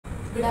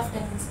Good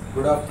afternoon, sir.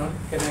 Good afternoon.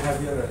 Can I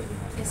have your resume?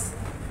 Yes.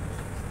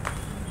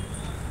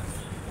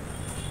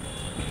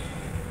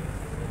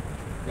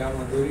 Yeah,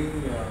 Madhavi,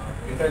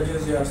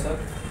 introduce yourself.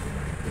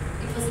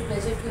 It was a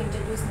pleasure to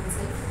introduce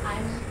myself. I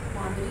am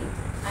Madhavi.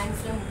 I am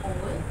from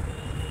Ongol.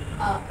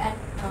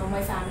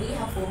 My family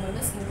have 4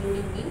 members,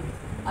 including me.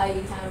 I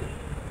have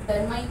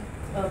done my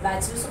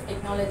Bachelor's of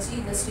Technology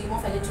in the stream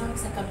of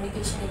Electronics and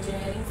Communication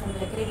Engineering from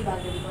Lekkeredi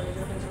College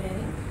of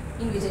Engineering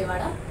in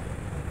Vijayawada.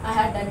 I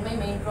had done my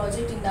main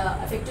project in the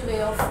effective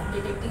way of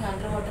detecting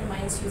underwater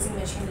mines using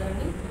machine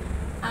learning.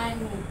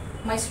 And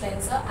my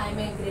strengths are I am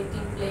a great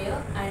team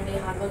player and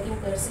a hardworking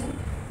person.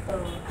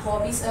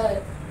 Hobbies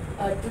are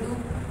to do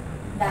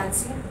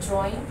dancing,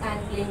 drawing,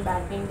 and playing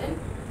badminton.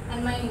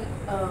 And my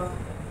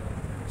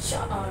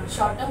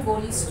short-term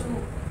goal is to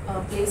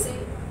place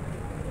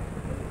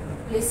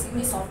in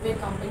the software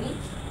company,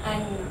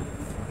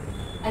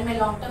 and my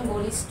long-term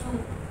goal is to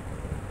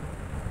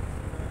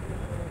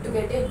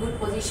get a good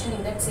position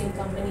in that same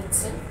company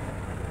itself.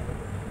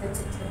 That's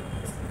it.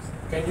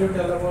 Can you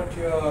tell about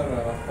your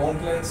home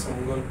place,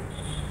 Ongol?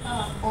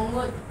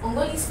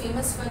 Ongol is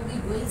famous for the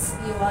bulls.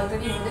 You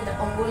already know that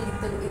Ongol,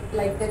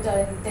 like that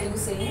Telugu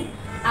saying,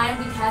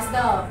 and it has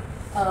the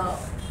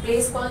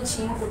place called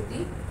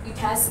Chimakutti. It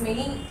has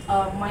many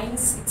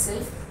mines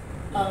itself,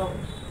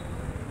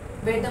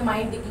 where the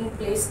mine digging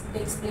takes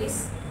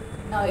place.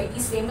 It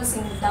is famous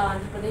in the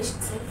Andhra Pradesh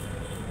itself.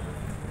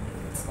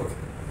 Okay.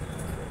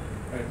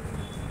 Right.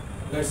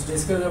 Let's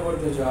discuss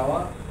about the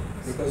Java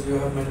because you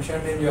have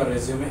mentioned in your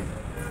resume.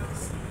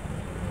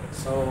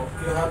 So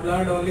you have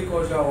learned only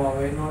core Java.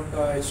 Why not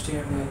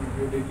HTML?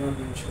 You did not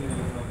mention any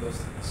of those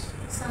things.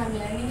 So I'm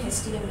learning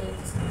HTML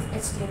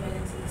and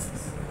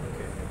CSS.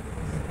 Okay.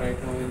 Right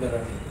now in the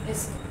running.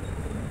 Yes.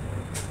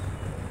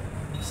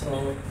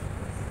 So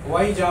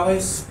why Java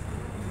is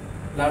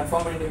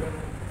platform independent?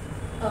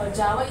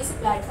 Java is a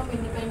platform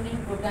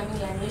independent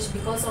programming language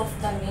because of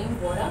the name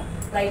Vora.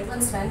 Write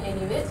once, run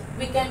anywhere.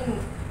 We can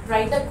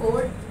write the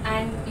code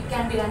and it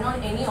can be run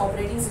on any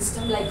operating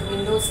system like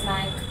Windows,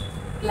 Mac,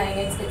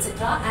 Linux,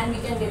 etc. And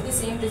we can get the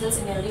same results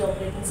in every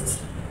operating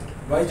system.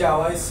 Why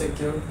Java is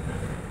secure?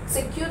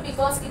 Secure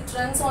because it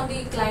runs on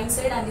the client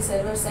side and the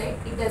server side.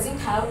 It doesn't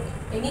have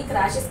any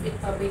crashes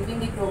between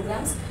the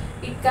programs.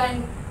 It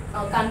can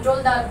control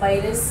the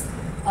virus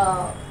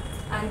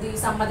and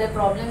some other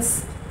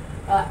problems,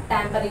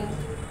 tampering,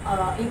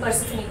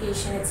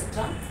 impersonification,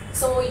 etc.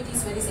 So it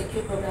is very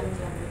secure programming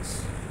language.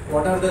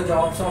 What are the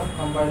jobs of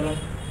compiler?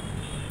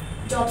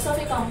 Jobs of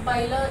a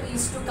compiler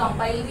is to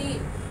compile the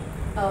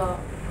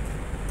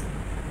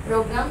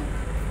program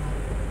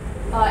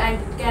and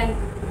it can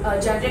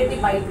generate the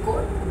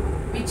bytecode,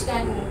 which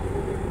can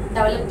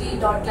develop the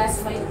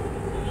 .class file.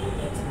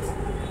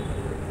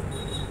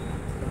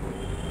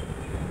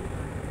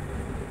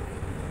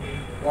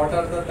 What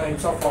are the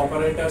types of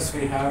operators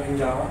we have in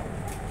Java?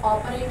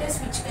 Operators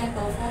which can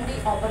perform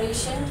the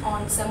operation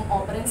on some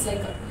operands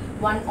like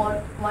 1,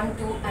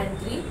 2, and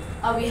 3.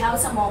 We have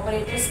some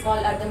operators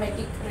called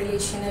arithmetic,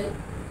 relational,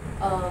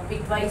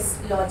 bitwise,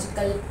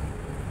 logical,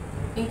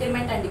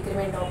 increment and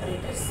decrement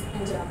operators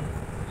in Java.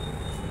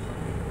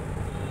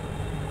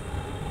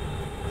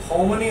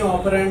 How many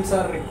operands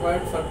are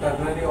required for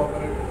ternary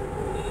operator?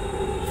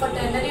 For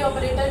ternary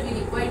operator,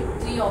 we require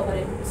 3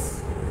 operands.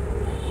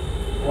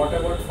 What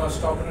about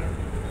first operand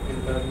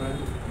in ternary?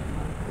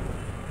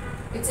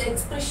 It's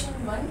expression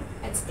 1,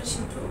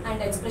 expression 2,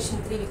 and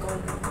expression 3 we call it.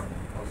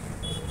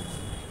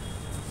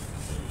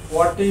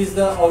 What is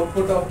the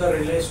output of the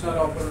relational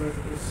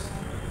operators?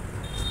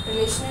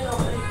 Relational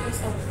operators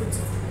outputs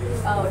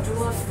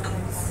true or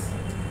false.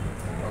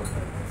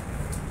 Okay.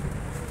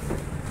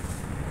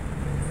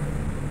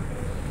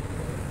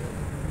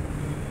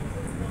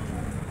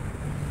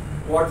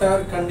 What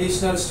are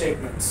conditional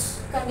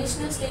statements?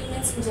 Conditional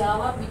statements in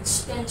Java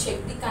which can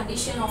check the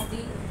condition of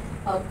the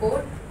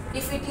code.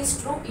 If it is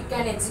true, it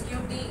can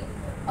execute the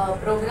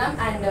program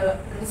and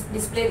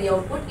display the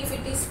output. If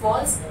it is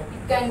false,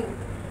 it can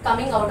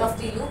coming out of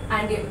the loop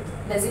and it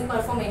doesn't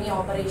perform any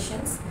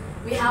operations.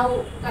 We have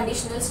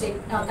conditionals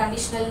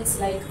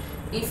like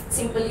if,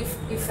 simple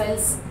if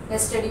else,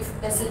 nested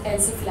if,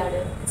 else if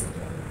ladder, etc.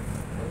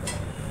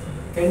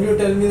 Can you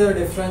tell me the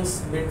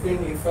difference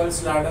between if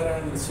else ladder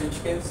and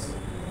switch case?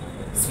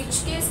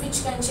 Switch case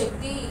which can check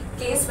the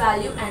case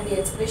value and the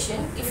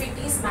expression. If it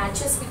is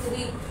matches with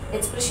the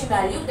expression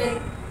value,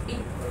 then it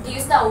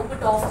gives the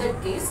output of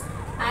that case.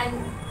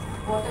 And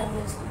what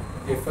else?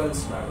 If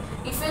else ladder.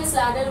 If else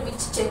ladder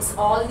which checks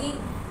all the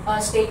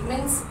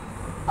statements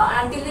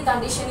until the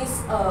condition is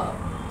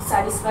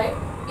satisfied.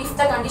 If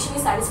the condition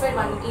is satisfied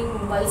one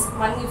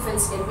if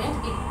else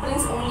statement, it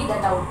prints only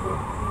that output.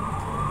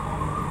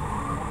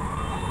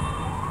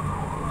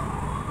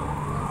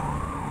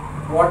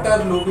 What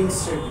are looping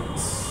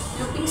statements?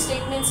 Looping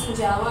statements in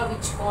Java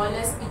which call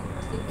as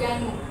it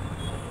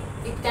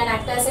can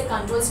act as a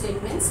control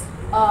statements.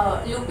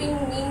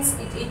 Looping means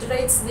it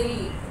iterates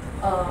the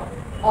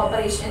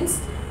operations.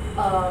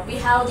 We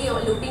have the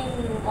looping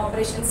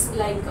operations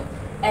like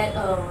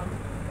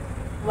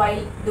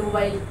while, do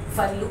while,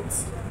 for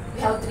loops.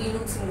 We have 3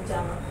 loops in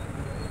Java.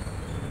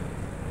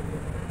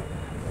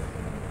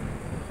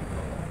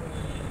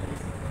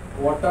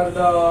 What are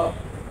the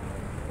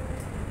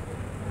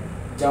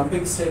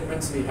jumping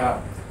statements we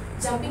have?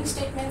 Jumping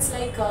statements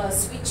like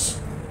switch,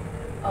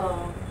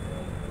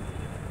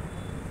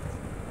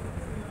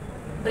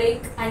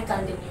 break and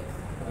continue.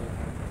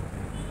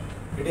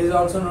 It is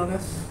also known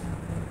as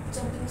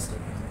Jumping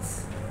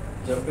statements.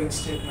 jumping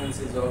statements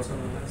is also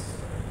known as.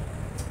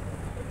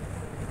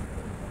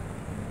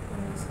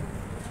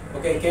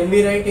 Okay, can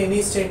we write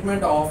any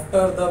statement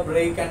after the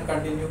break and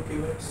continue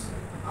keywords?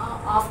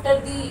 After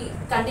the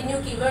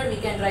continue keyword, we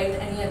can write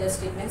any other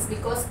statements,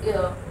 because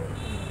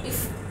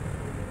if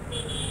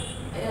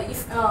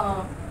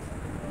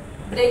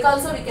break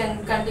also we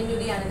can continue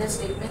the another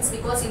statements,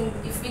 because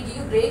if we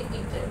give break,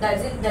 it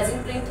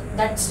doesn't print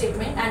that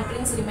statement and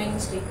prints remaining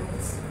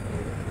statements.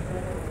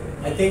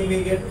 I think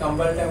we get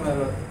compile time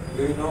error.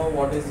 Do you know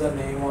what is the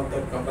name of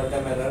the compile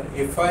time error?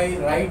 If I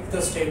write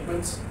the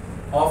statements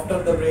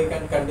after the break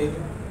and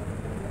continue,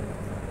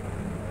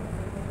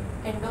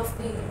 End of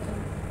the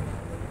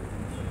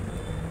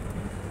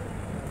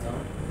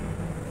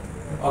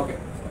okay.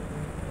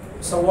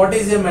 So what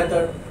is a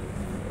method?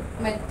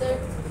 method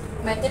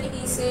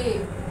is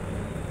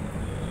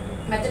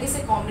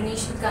a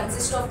combination,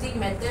 consists of the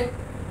method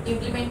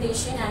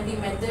implementation and the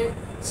method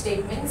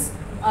statements.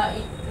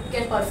 It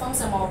can perform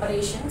some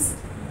operations.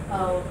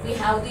 We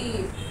have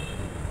the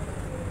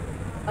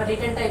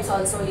return types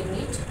also in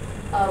it.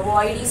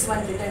 Void is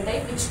one return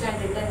type which can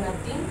return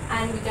nothing,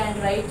 and we can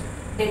write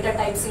data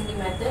types in the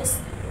methods.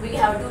 We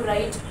have to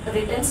write a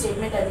return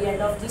statement at the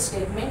end of the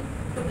statement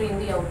to print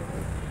the output.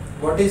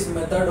 What is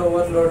method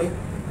overloading?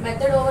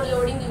 Method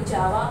overloading in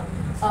Java,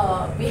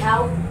 we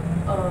have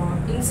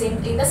in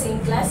the same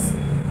class,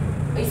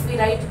 if we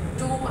write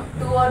two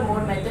or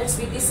more methods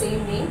with the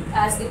same name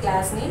as the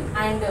class name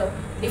and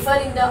differ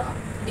in the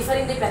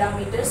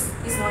parameters,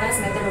 is known as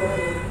method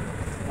overloading.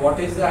 What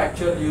is the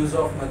actual use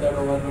of method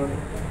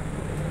overloading?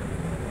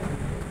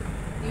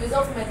 Use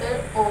of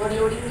method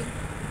overloading: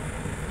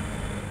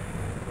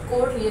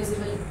 code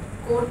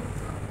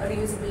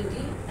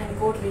reusability and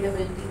code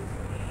readability.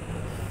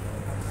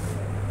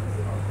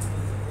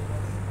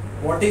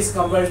 What is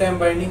compile time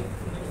binding?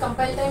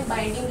 Compile time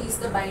binding is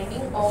the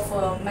binding of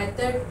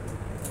method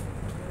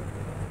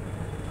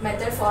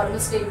formal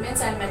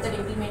statements and method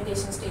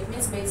implementation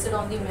statements based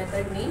on the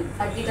method name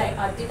at the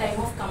time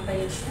of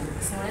compilation.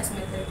 It's known as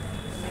method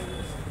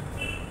binding.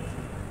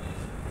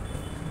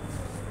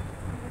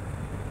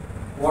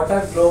 What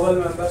are global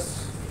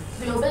members?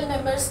 Global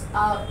members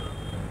are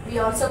we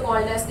also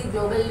called as the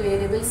global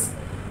variables.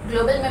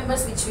 Global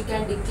members which we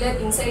can declare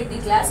inside the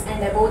class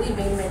and above the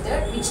main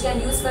method, which can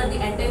use for the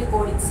entire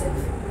code itself.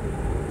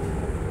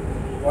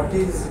 What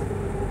is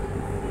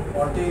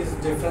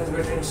difference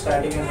between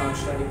static and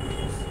non-static?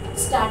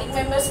 Static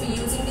members we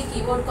using the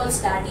keyword called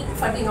static.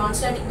 For the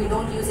non-static we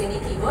don't use any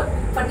keyword.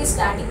 For the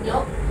static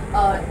block,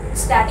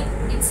 static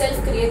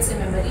itself creates a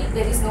memory.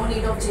 There is no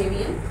need of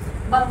JVM.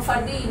 But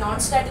for the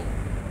non-static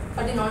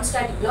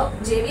block,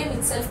 JVM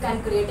itself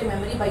can create a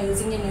memory by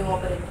using a new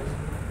operator.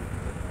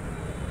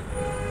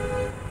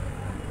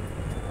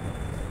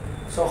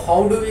 So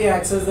how do we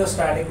access the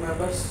static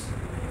members?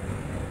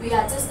 We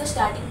access the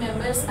static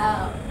members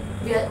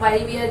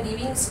while we are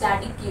giving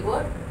static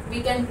keyword.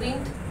 We can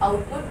print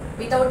output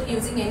without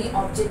using any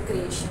object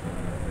creation.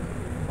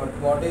 But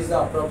what is the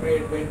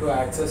appropriate way to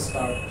access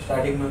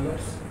static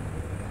members?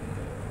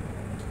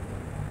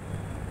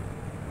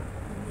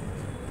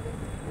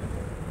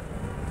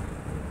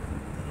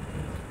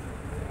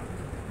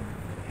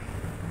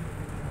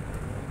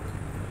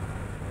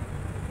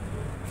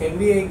 Can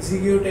we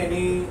execute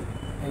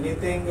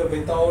anything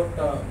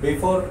without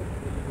before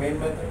main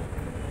method?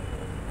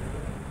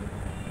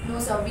 No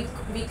sir,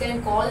 we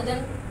can call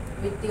them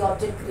with the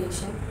object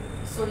creation,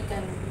 so we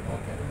can.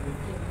 Okay.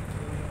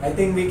 I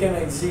think we can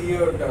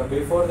execute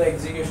before the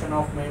execution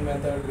of main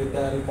method with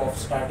the help of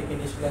static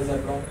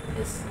initializer block.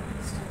 Yes.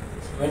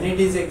 When it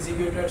is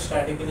executed,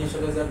 static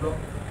initializer block?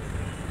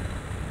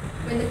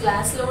 When the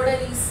class loader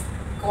is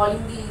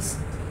calling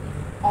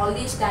all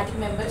these static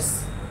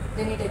members,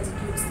 then it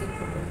executes the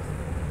program.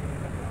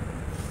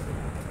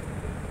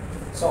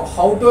 So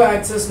how to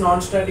access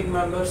non-static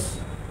members?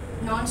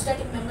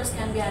 Non-static members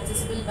can be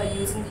accessible by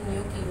using the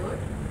new keyword.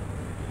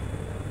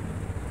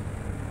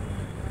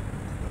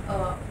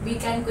 We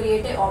can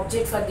create an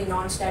object for the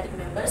non-static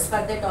members.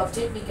 For that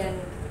object, we can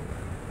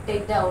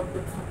take the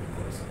output from the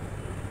code.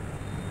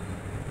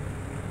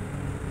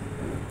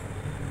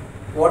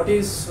 What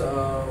is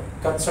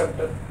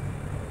constructor?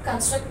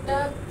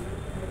 Constructor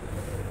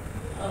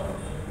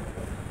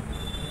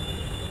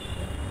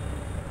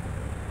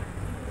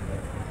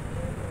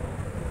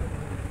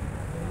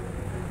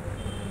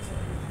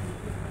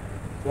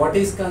What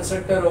is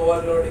constructor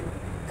overloading?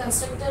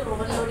 Constructor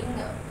overloading,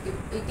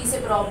 it is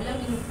a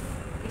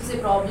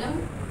problem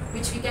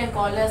which we can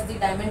call as the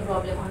diamond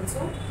problem also.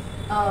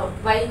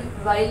 While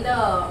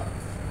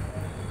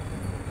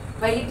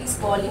while it is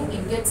calling,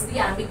 it gets the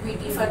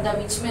ambiguity for the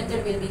which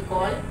method will be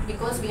called,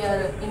 because we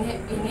are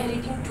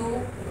inheriting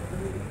two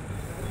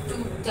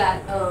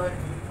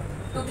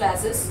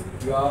classes.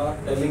 You are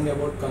telling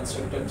about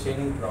constructor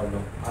chaining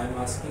problem. I am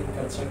asking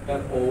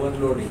constructor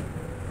overloading.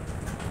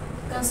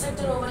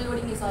 Constructor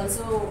overloading is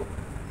also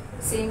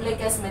same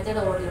like as method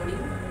overloading,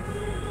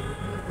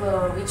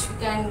 which we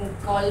can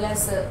call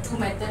as two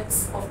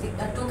methods of the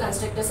two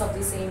constructors of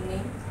the same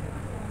name.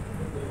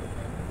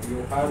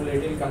 You have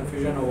little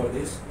confusion over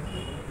this.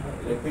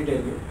 Let me tell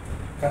you.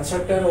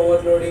 Constructor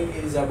overloading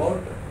is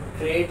about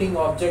creating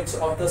objects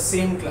of the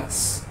same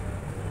class.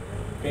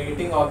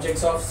 Creating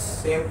objects of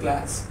same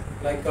class.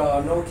 Like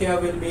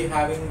Nokia will be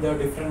having the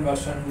different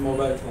version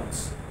mobile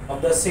phones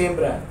of the same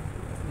brand,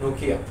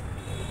 Nokia.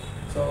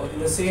 So in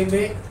the same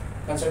way,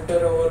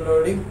 constructor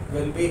overloading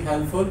will be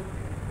helpful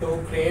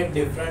to create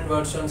different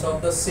versions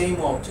of the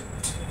same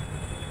object.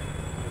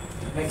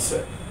 Next,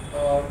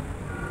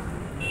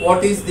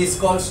 what is this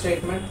call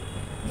statement?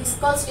 This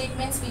call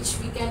statements which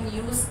we can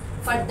use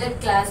for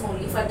that class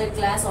only, for that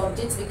class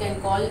objects we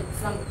can call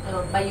from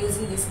by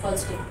using this call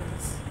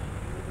statements.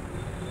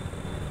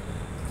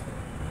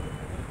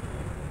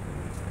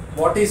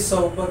 What is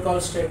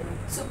supercall statement?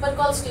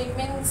 Supercall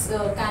statements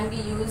can be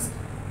used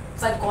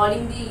for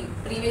calling the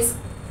previous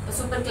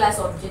superclass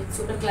objects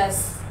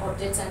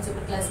and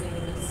superclass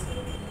variables.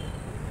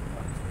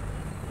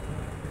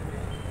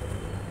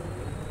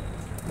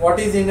 What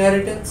is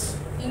inheritance?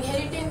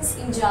 Inheritance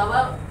in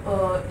Java,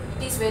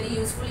 it is very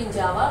useful in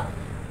Java,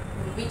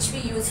 which we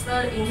use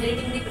for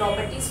inheriting the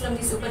properties from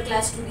the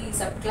superclass to the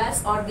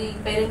subclass or the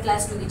parent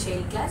class to the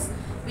child class.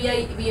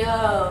 We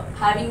are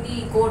having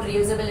the code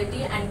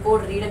reusability and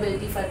code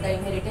readability for the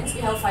inheritance.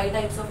 We have 5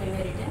 types of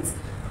inheritance: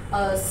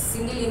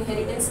 single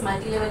inheritance,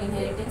 multi-level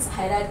inheritance,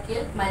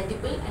 hierarchical,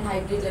 multiple, and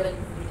hybrid level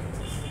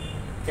inheritance.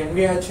 Can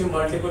we achieve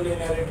multiple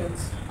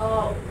inheritance?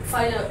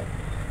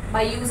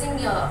 By using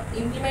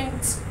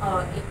implements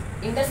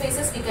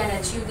interfaces, we can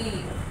achieve the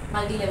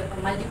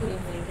multiple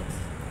inheritance.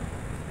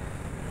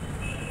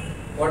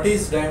 What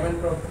is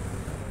diamond problem?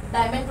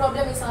 Diamond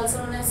problem is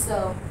also known as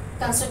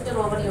constructor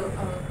overload,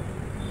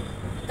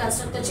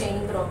 constructor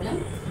chaining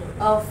problem.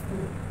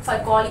 For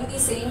calling the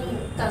same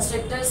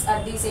constructors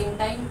at the same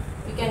time,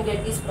 we can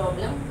get this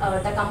problem.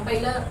 The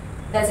compiler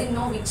doesn't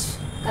know which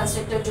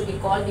constructor to be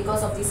called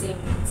because of the same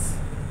means.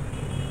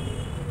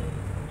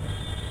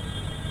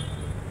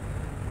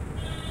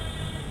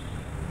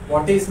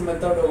 What is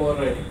method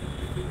overriding?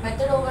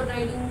 Method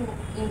overriding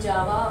in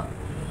Java,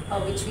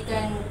 which we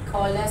can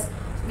call as,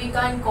 we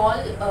can call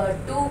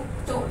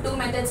two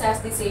methods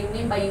as the same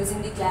name by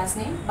using the class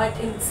name, but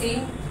in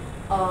same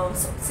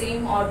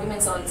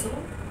arguments also,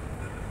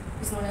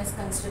 is known as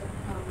method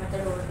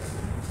overriding.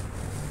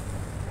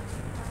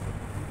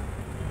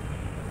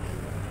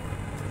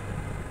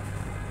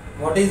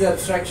 What is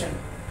abstraction?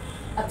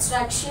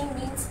 Abstraction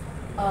means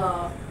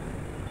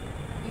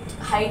it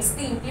hides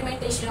the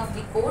implementation of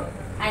the code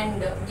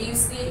and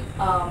gives the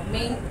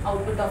main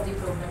output of the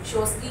program,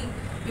 shows the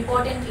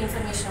important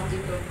information of the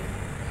program.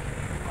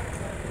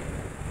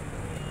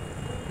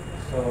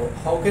 So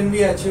how can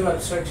we achieve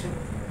abstraction?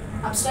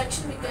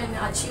 Abstraction we can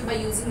achieve by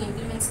using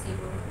implements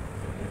keyboard,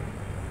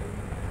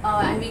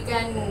 and we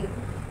can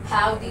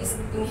have this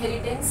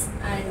inheritance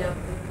and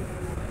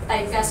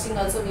typecasting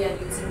also we are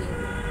using in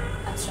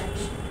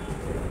abstraction.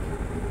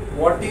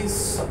 What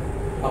is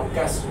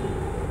upcasting?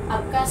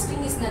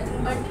 Upcasting is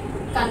nothing but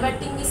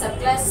converting the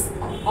subclass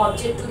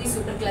object to the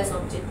superclass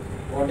object.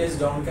 What is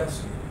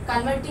downcasting?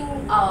 Converting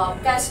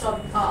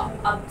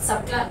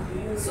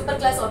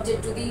superclass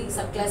object to the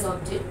subclass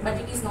object, but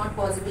it is not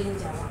possible in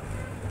Java.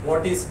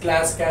 What is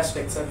class cast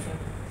exception?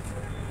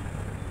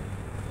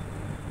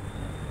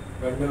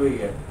 When do we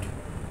get?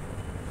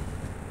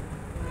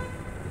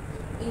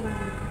 In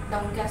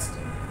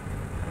downcasting.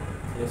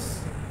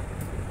 Yes.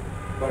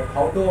 But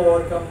how to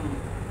overcome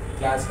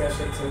class cache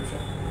exception?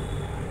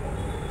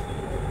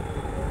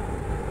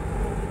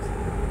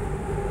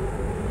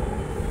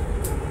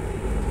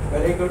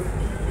 Very good.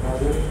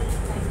 Madhavi,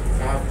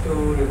 I have to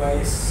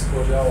revise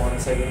Koja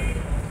once again.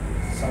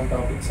 Some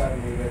topics are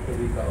needed to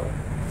be covered.